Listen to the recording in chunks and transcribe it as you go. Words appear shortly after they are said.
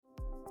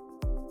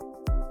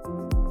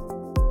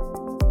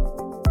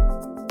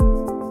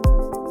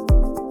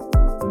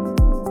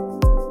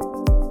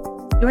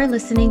You're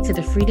listening to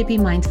the Free to Be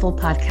Mindful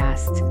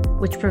podcast,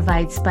 which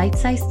provides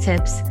bite-sized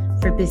tips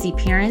for busy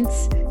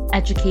parents,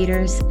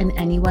 educators, and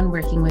anyone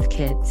working with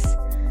kids.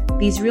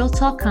 These real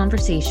talk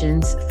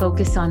conversations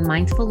focus on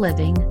mindful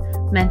living,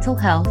 mental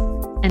health,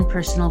 and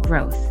personal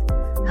growth,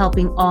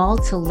 helping all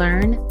to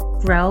learn,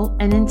 grow,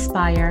 and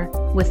inspire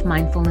with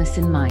mindfulness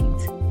in mind.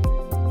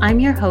 I'm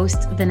your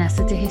host,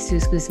 Vanessa de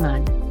Jesus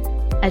Guzman,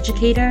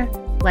 educator,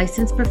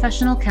 licensed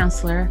professional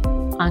counselor,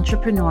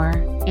 entrepreneur,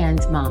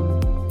 and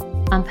mom.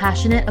 I'm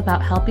passionate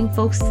about helping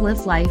folks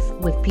live life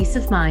with peace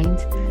of mind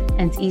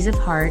and ease of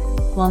heart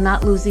while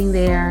not losing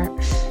their,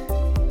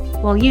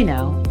 well, you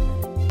know,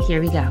 here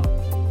we go.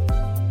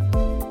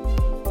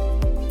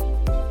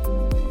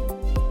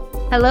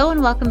 Hello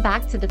and welcome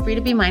back to the Free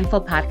to Be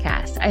Mindful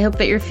podcast. I hope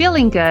that you're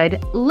feeling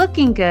good,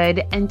 looking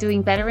good, and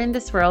doing better in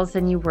this world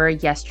than you were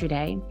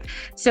yesterday.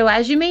 So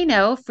as you may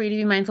know, Free to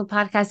Be Mindful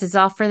podcast is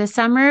off for the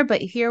summer, but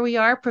here we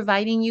are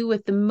providing you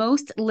with the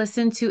most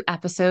listened to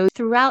episodes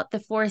throughout the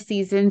 4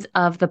 seasons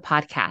of the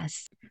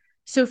podcast.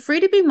 So Free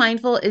to Be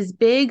Mindful is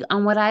big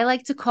on what I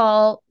like to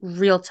call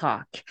real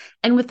talk.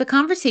 And with the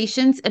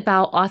conversations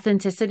about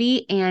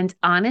authenticity and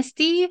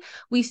honesty,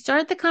 we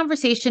start the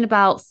conversation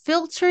about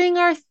filtering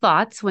our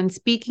thoughts when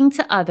speaking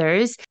to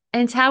others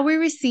and how we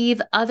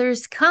receive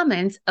others'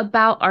 comments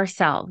about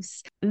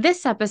ourselves.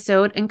 This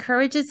episode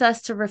encourages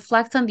us to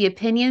reflect on the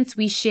opinions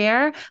we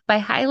share by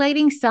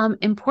highlighting some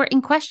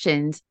important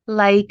questions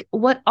like,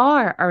 what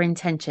are our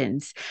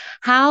intentions?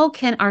 How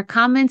can our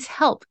comments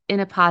help in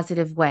a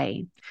positive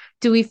way?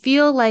 Do we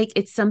feel like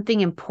it's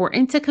something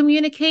important to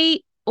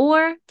communicate,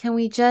 or can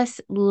we just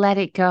let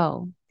it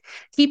go?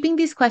 Keeping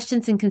these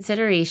questions in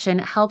consideration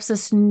helps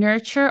us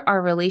nurture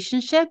our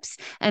relationships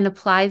and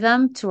apply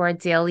them to our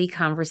daily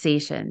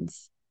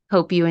conversations.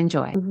 Hope you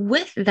enjoy.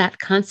 With that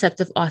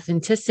concept of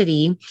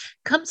authenticity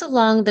comes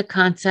along the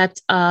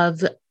concept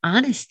of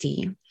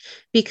honesty,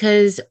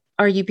 because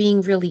are you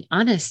being really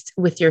honest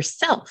with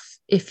yourself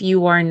if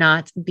you are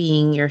not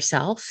being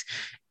yourself?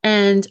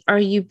 And are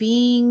you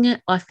being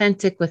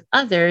authentic with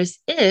others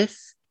if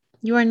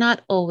you are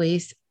not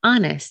always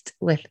honest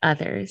with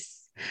others?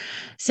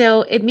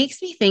 So it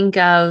makes me think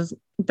of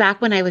back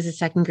when I was a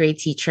second grade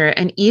teacher,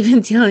 and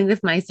even dealing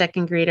with my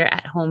second grader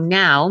at home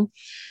now.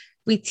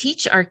 We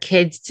teach our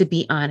kids to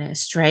be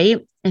honest, right?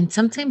 And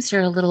sometimes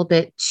they're a little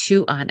bit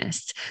too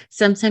honest.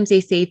 Sometimes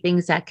they say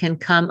things that can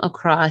come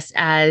across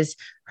as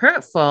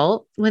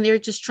hurtful when they're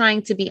just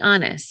trying to be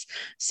honest.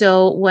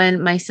 So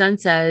when my son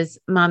says,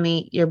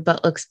 "Mommy, your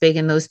butt looks big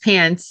in those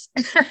pants,"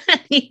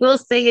 he will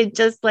say it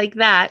just like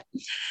that.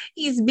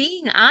 He's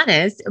being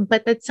honest,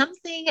 but that's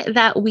something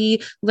that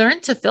we learn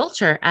to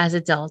filter as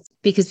adults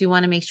because we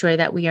want to make sure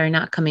that we are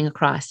not coming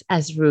across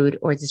as rude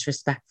or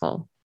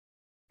disrespectful.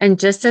 And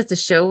just as the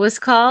show was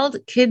called,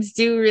 kids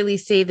do really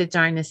say the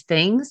darnest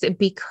things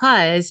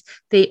because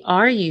they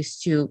are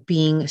used to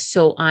being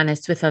so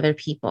honest with other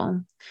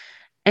people.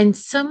 And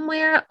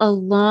somewhere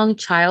along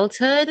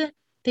childhood,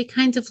 they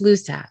kind of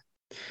lose that.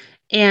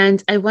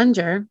 And I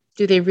wonder,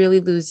 do they really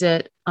lose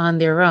it on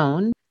their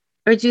own?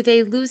 Or do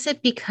they lose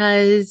it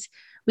because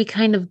we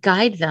kind of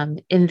guide them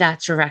in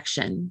that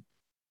direction?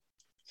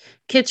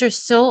 Kids are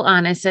so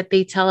honest that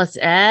they tell us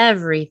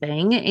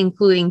everything,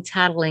 including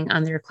tattling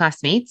on their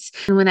classmates.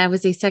 And when I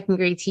was a second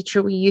grade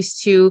teacher, we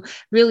used to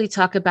really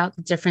talk about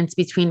the difference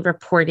between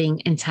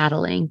reporting and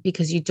tattling,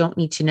 because you don't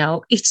need to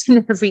know each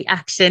and every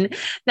action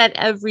that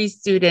every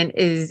student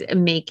is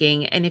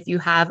making. And if you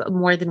have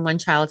more than one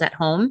child at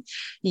home,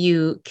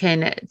 you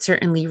can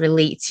certainly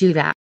relate to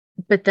that.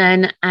 But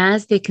then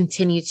as they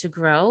continue to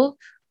grow,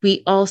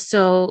 we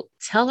also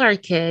tell our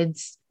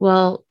kids,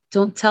 well,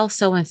 don't tell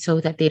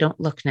so-and-so that they don't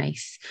look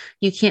nice.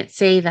 You can't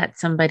say that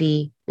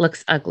somebody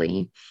looks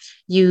ugly.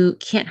 You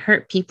can't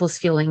hurt people's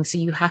feelings, so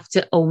you have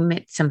to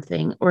omit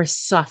something or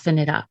soften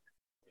it up.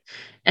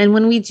 And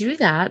when we do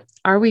that,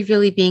 are we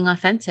really being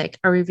authentic?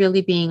 Are we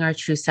really being our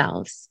true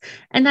selves?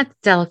 And that's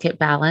delicate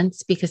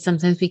balance, because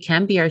sometimes we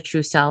can be our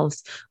true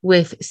selves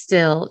with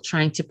still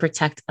trying to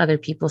protect other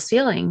people's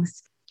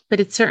feelings. But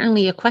it's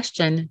certainly a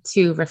question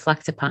to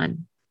reflect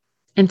upon.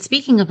 And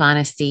speaking of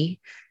honesty,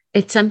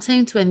 it's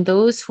sometimes when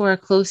those who are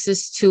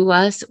closest to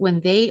us,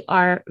 when they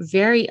are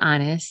very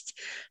honest,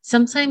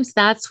 sometimes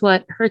that's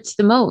what hurts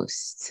the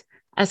most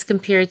as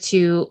compared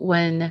to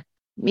when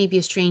maybe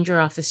a stranger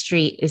off the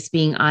street is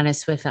being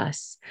honest with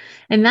us.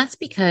 And that's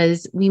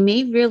because we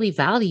may really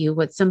value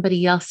what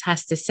somebody else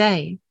has to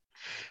say.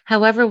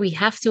 However, we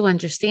have to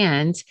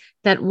understand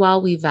that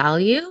while we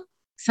value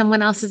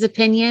someone else's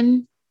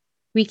opinion,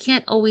 we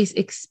can't always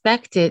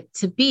expect it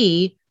to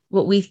be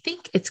what we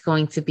think it's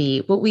going to be,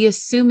 what we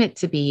assume it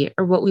to be,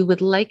 or what we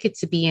would like it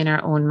to be in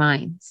our own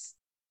minds.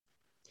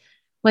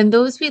 When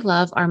those we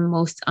love are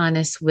most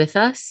honest with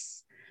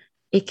us,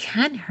 it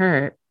can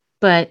hurt,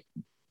 but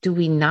do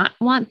we not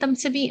want them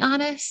to be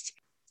honest?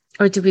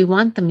 Or do we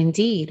want them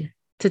indeed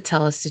to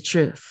tell us the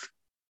truth?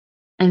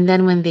 And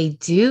then when they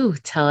do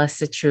tell us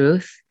the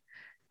truth,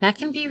 that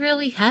can be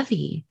really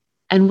heavy.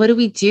 And what do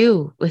we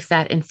do with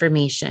that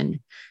information,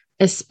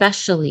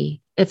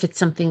 especially if it's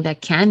something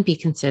that can be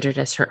considered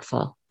as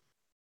hurtful.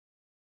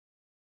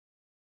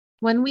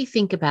 When we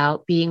think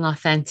about being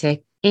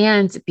authentic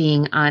and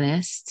being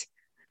honest,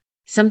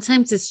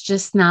 sometimes it's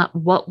just not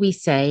what we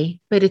say,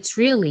 but it's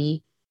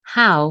really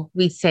how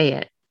we say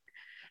it.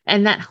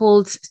 And that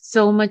holds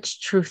so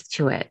much truth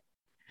to it.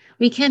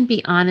 We can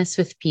be honest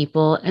with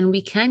people and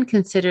we can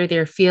consider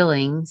their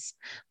feelings,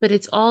 but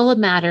it's all a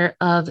matter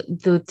of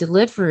the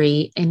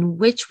delivery in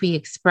which we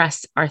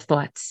express our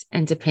thoughts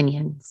and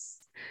opinions.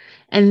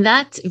 And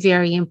that's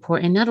very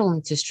important, not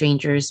only to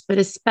strangers, but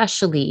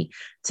especially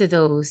to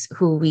those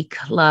who we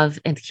love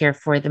and care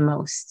for the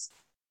most.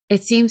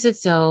 It seems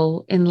as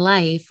though in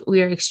life,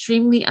 we are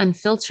extremely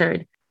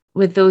unfiltered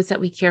with those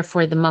that we care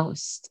for the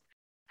most.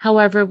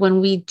 However,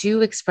 when we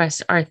do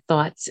express our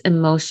thoughts,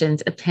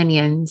 emotions,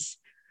 opinions,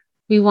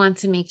 we want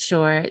to make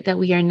sure that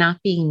we are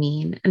not being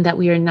mean and that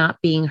we are not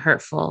being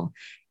hurtful,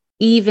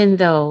 even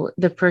though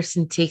the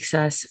person takes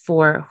us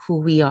for who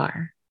we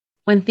are.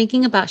 When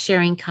thinking about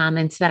sharing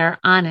comments that are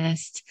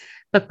honest,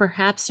 but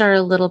perhaps are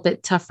a little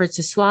bit tougher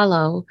to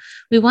swallow,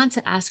 we want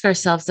to ask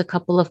ourselves a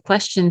couple of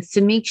questions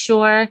to make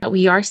sure that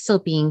we are still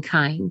being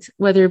kind,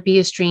 whether it be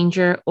a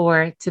stranger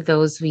or to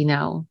those we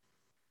know.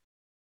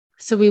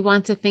 So we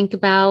want to think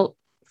about,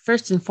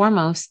 first and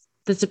foremost,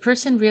 does the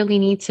person really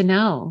need to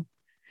know?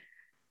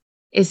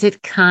 Is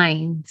it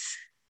kind?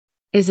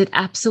 Is it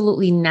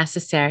absolutely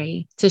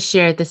necessary to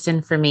share this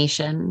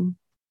information?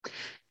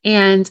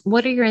 And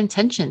what are your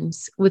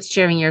intentions with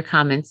sharing your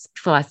comments,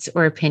 thoughts,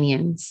 or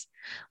opinions?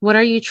 What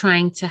are you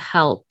trying to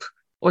help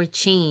or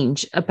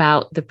change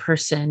about the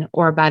person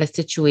or about a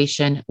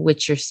situation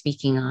which you're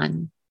speaking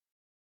on?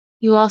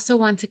 You also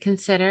want to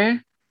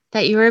consider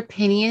that your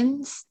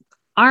opinions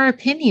are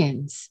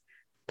opinions,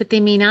 but they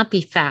may not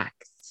be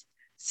facts.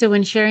 So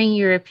when sharing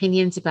your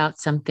opinions about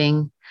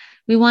something,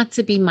 we want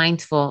to be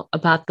mindful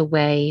about the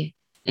way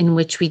in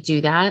which we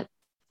do that,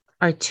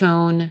 our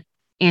tone,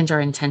 and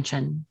our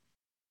intention.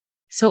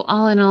 So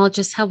all in all,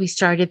 just how we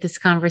started this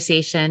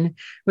conversation,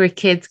 where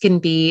kids can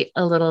be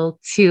a little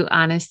too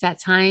honest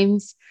at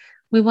times,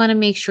 we want to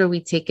make sure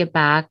we take it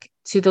back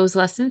to those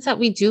lessons that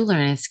we do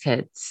learn as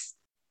kids.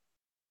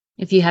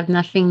 If you have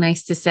nothing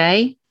nice to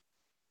say,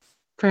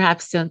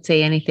 perhaps don't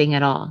say anything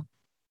at all.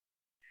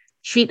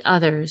 Treat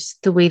others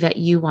the way that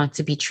you want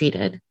to be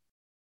treated.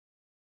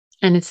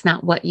 And it's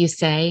not what you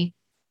say,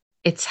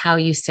 it's how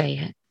you say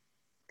it.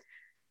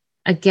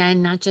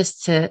 Again, not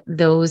just to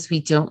those we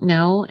don't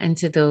know and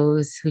to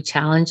those who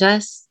challenge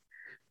us,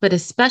 but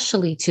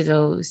especially to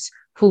those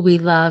who we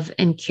love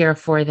and care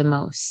for the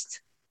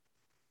most.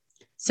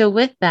 So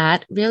with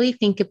that, really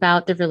think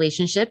about the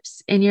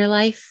relationships in your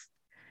life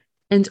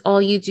and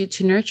all you do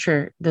to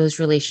nurture those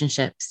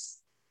relationships.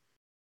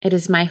 It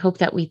is my hope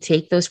that we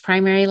take those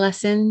primary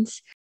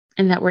lessons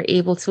and that we're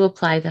able to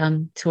apply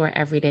them to our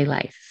everyday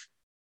life.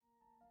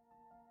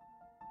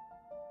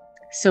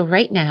 So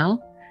right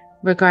now,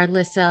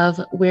 regardless of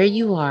where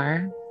you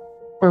are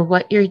or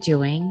what you're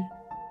doing,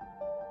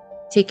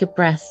 take a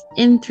breath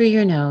in through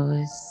your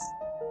nose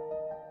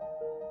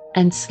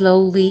and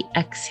slowly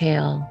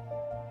exhale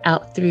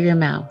out through your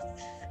mouth.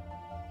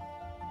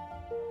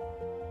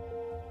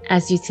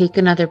 As you take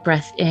another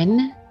breath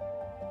in,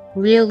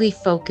 really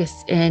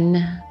focus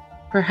in,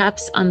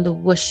 perhaps on the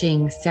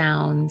whooshing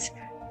sound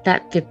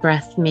that the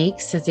breath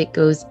makes as it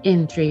goes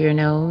in through your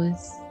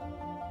nose.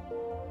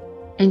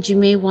 And you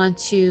may want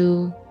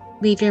to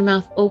leave your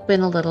mouth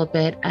open a little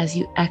bit as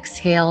you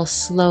exhale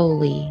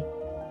slowly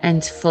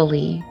and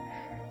fully,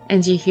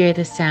 and you hear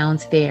the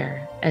sounds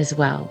there as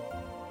well.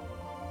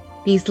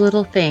 These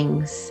little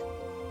things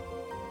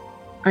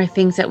are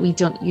things that we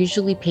don't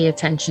usually pay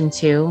attention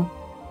to,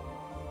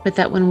 but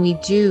that when we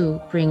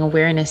do bring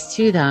awareness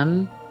to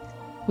them,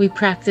 we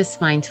practice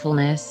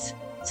mindfulness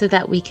so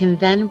that we can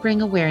then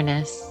bring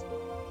awareness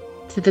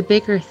to the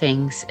bigger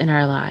things in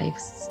our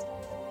lives,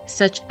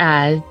 such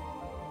as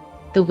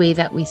the way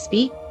that we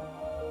speak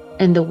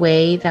and the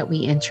way that we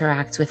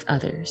interact with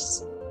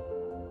others.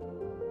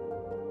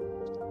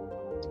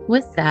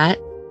 With that,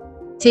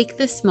 take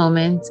this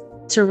moment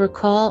to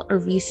recall a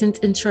recent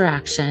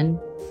interaction,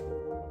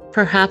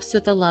 perhaps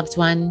with a loved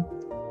one,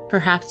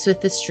 perhaps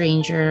with a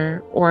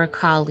stranger or a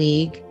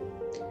colleague,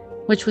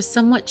 which was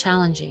somewhat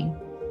challenging.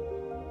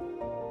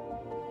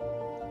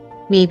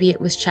 Maybe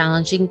it was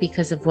challenging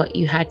because of what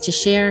you had to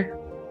share,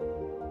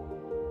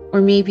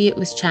 or maybe it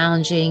was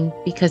challenging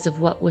because of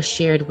what was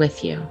shared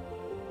with you.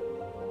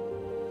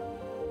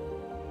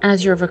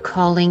 As you're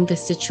recalling the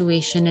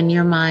situation in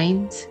your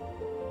mind,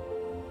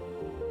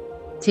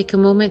 take a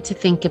moment to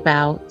think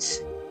about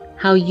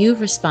how you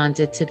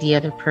responded to the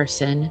other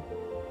person,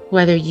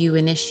 whether you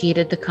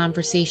initiated the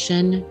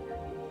conversation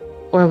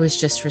or was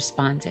just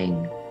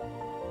responding.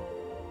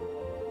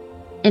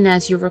 And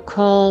as you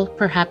recall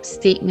perhaps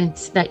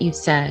statements that you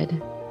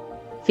said,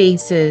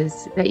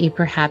 faces that you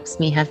perhaps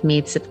may have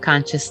made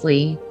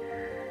subconsciously,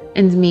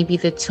 and maybe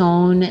the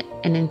tone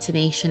and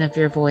intonation of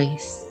your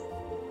voice,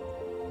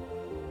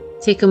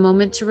 take a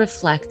moment to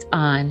reflect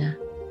on,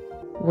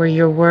 were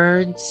your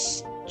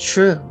words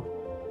true?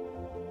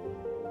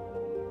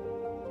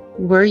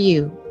 Were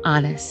you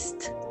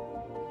honest?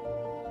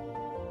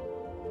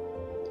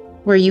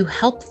 Were you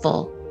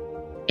helpful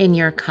in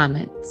your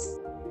comments?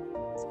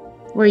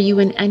 Were you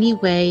in any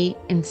way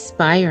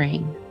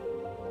inspiring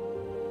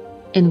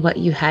in what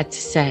you had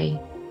to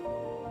say?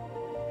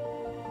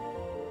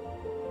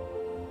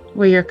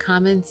 Were your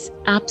comments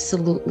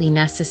absolutely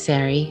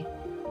necessary?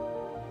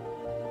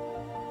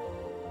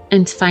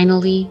 And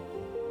finally,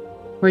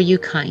 were you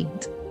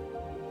kind?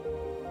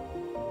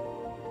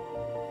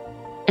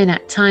 And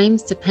at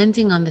times,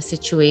 depending on the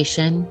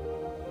situation,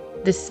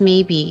 this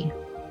may be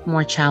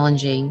more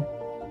challenging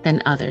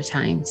than other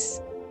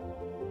times.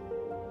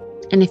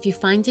 And if you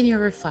find in your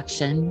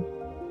reflection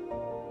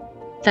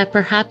that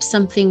perhaps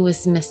something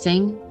was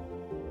missing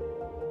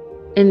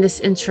in this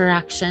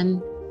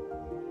interaction,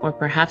 or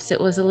perhaps it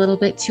was a little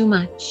bit too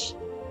much,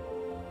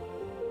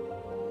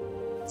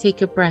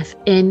 take a breath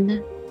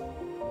in,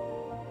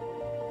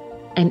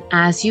 and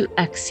as you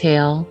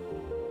exhale,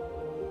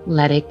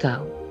 let it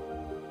go.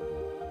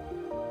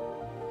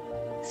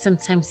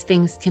 Sometimes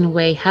things can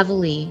weigh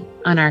heavily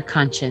on our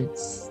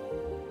conscience.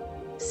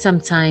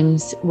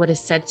 Sometimes what is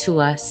said to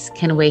us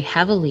can weigh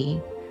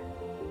heavily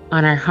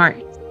on our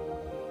heart.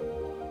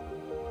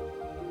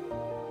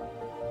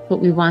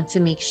 But we want to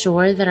make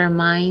sure that our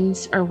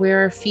minds are where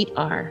our feet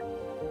are.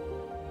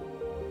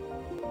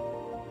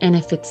 And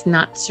if it's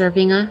not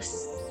serving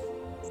us,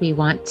 we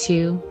want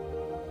to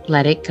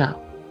let it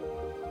go.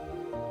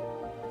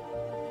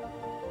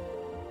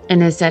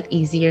 And is that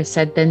easier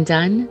said than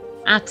done?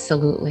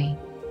 Absolutely.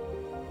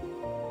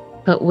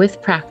 But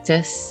with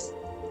practice,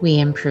 we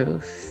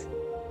improve.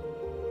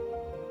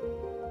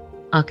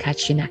 I'll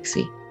catch you next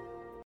week.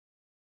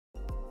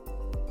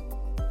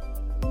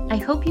 I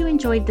hope you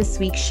enjoyed this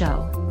week's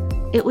show.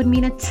 It would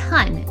mean a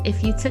ton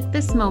if you took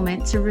this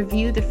moment to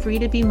review the Free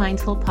to Be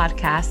Mindful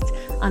podcast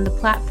on the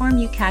platform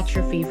you catch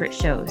your favorite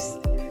shows.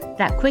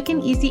 That quick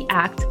and easy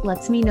act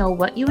lets me know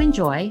what you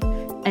enjoy,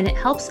 and it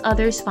helps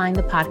others find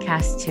the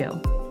podcast too.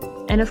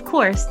 And of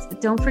course,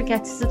 don't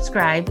forget to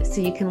subscribe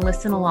so you can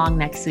listen along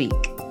next week.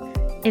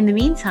 In the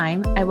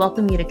meantime, I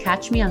welcome you to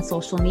catch me on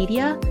social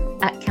media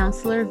at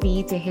Counselor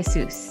V de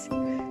Jesus.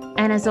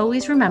 And as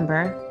always,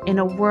 remember, in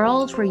a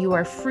world where you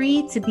are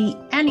free to be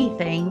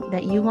anything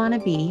that you want to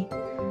be,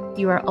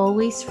 you are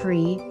always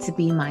free to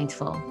be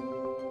mindful.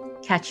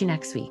 Catch you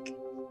next week.